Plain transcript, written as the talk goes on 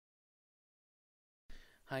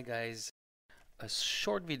Hi guys, a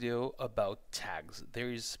short video about tags. There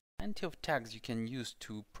is plenty of tags you can use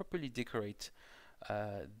to properly decorate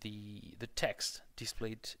the text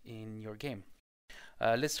displayed in your game.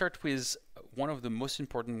 Let's start with one of the most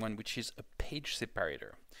important one, which is a page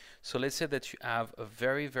separator. So let's say that you have a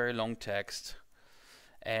very long text,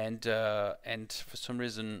 and for some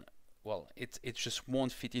reason, well, it just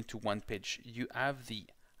won't fit into one page. You have the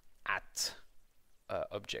at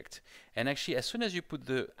object, and actually as soon as you put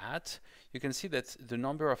the at, you can see that the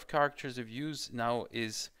number of characters of use now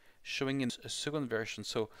is showing in a second version.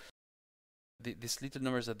 So this little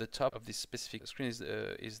numbers at the top of this specific screen is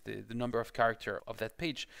the number of character of that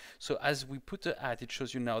page. So as we put the at, it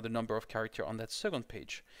shows you now the number of character on that second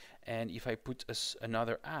page, and if I put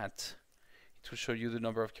another at, it will show you the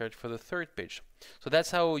number of characters for the third page. So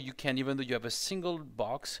that's how you can, even though you have a single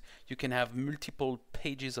box, you can have multiple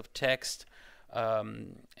pages of text.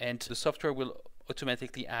 And the software will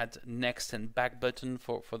automatically add next and back button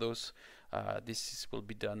for those. This will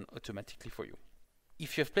be done automatically for you.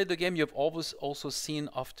 If you have played the game, you have always also seen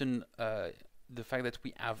often the fact that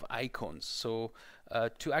we have icons. So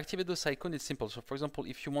to activate those icons, it's simple. So for example,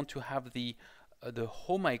 if you want to have the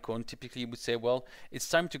home icon, typically you would say, well, it's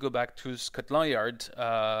time to go back to Scotland Yard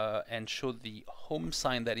and show the home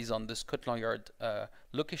sign that is on the Scotland Yard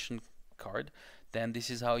location card. Then this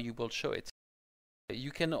is how you will show it.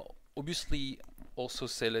 You can obviously also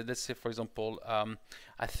say, let's say for example,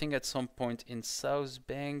 I think at some point in South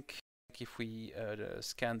Bank, if we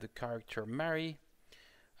scan the character Mary,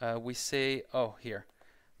 we say, oh, here,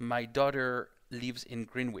 my daughter lives in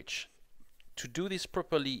Greenwich. To do this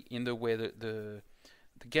properly in the way the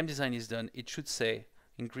game design is done, it should say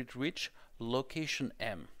in Greenwich location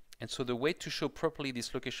M. And so the way to show properly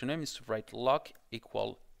this location M is to write loc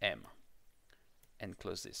equal M and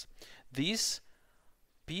close this. This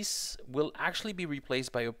piece will actually be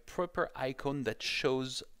replaced by a proper icon that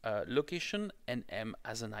shows location and M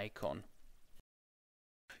as an icon.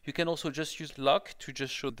 You can also just use loc to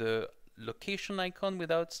just show the location icon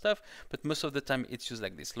without stuff, but most of the time it's used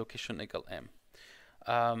like this, location equal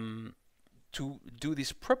M. To do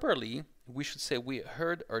this properly, we should say we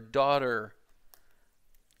heard our daughter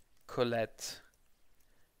Colette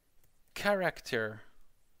character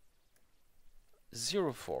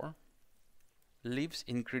 04 lives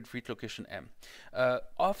in grid-read location M.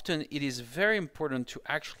 Often it is very important to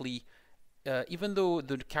actually, even though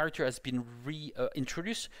the character has been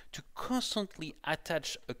introduced, to constantly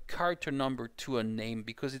attach a character number to a name,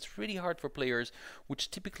 because it's really hard for players which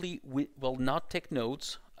typically will not take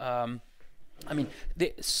notes. I mean,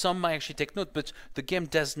 some might actually take note, but the game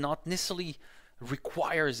does not necessarily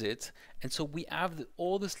requires it, and so we have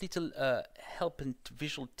all this little help and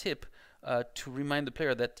visual tip to remind the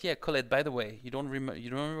player that, yeah, Colette, by the way, you don't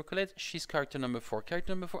remember Colette? She's character number 4.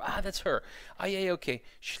 Character number 4, ah, that's her. Ah, yeah, okay.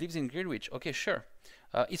 She lives in Greenwich. Okay, sure.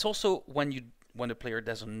 It's also when the player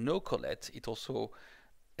doesn't know Colette, it also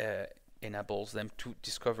enables them to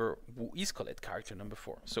discover who is Colette, character number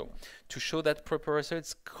 4. So to show that proper, so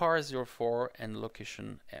it's car 04 and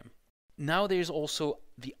location M. Now there's also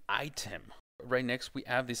the item. Right next we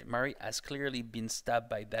have this: Mary has clearly been stabbed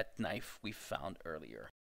by that knife we found earlier.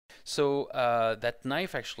 So that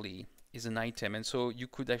knife actually is an item, and so you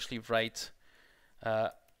could actually write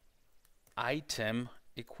item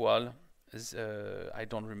equal, I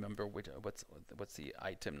don't remember what's the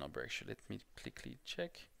item number actually. Let me quickly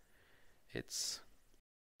check. It's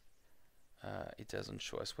it doesn't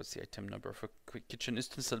show us what's the item number for kitchen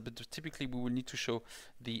utensil, but typically we will need to show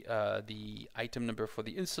the item number for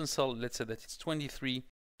the utensil. Let's say that it's 23.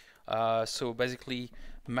 So basically,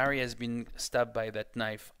 Mary has been stabbed by that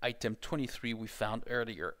knife, item 23 we found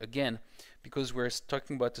earlier. Again, because we're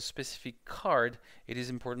talking about a specific card, it is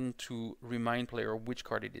important to remind player which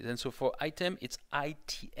card it is. And so for item, it's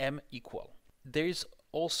ITM equal. There is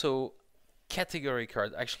also category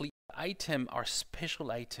card. Actually, item are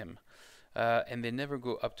special item. And they never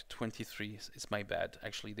go up to 23. It's my bad.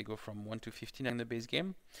 Actually, they go from 1 to 59 in the base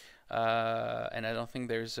game, and I don't think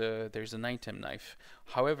there's an item knife.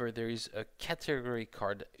 However, there is a category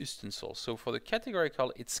card utensil. So for the category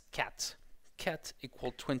card, it's cat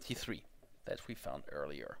equal 23 that we found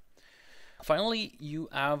earlier. Finally, you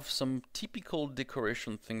have some typical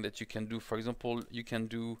decoration thing that you can do. For example, you can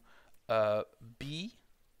do B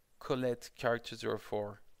Colette character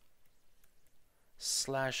 04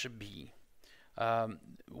 /B.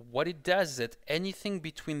 What it does is that anything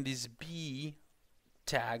between this B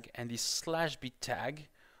tag and this /B tag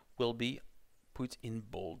will be put in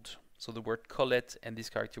bold. So the word Colette and this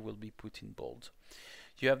character will be put in bold.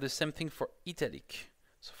 You have the same thing for italic.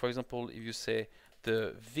 So for example, if you say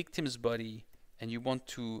the victim's body and you want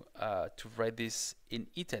to write this in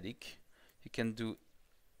italic, you can do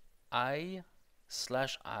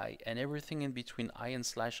I/I, and everything in between I and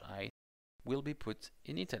 /I will be put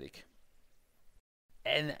in italic.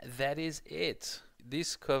 And that is it.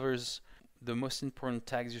 This covers the most important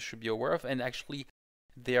tags you should be aware of, and actually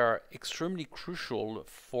they are extremely crucial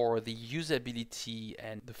for the usability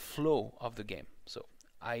and the flow of the game. So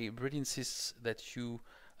I really insist that you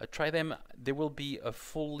try them. There will be a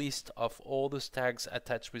full list of all those tags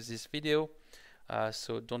attached with this video,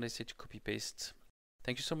 so don't hesitate to copy paste.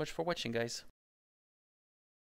 Thank you so much for watching, guys.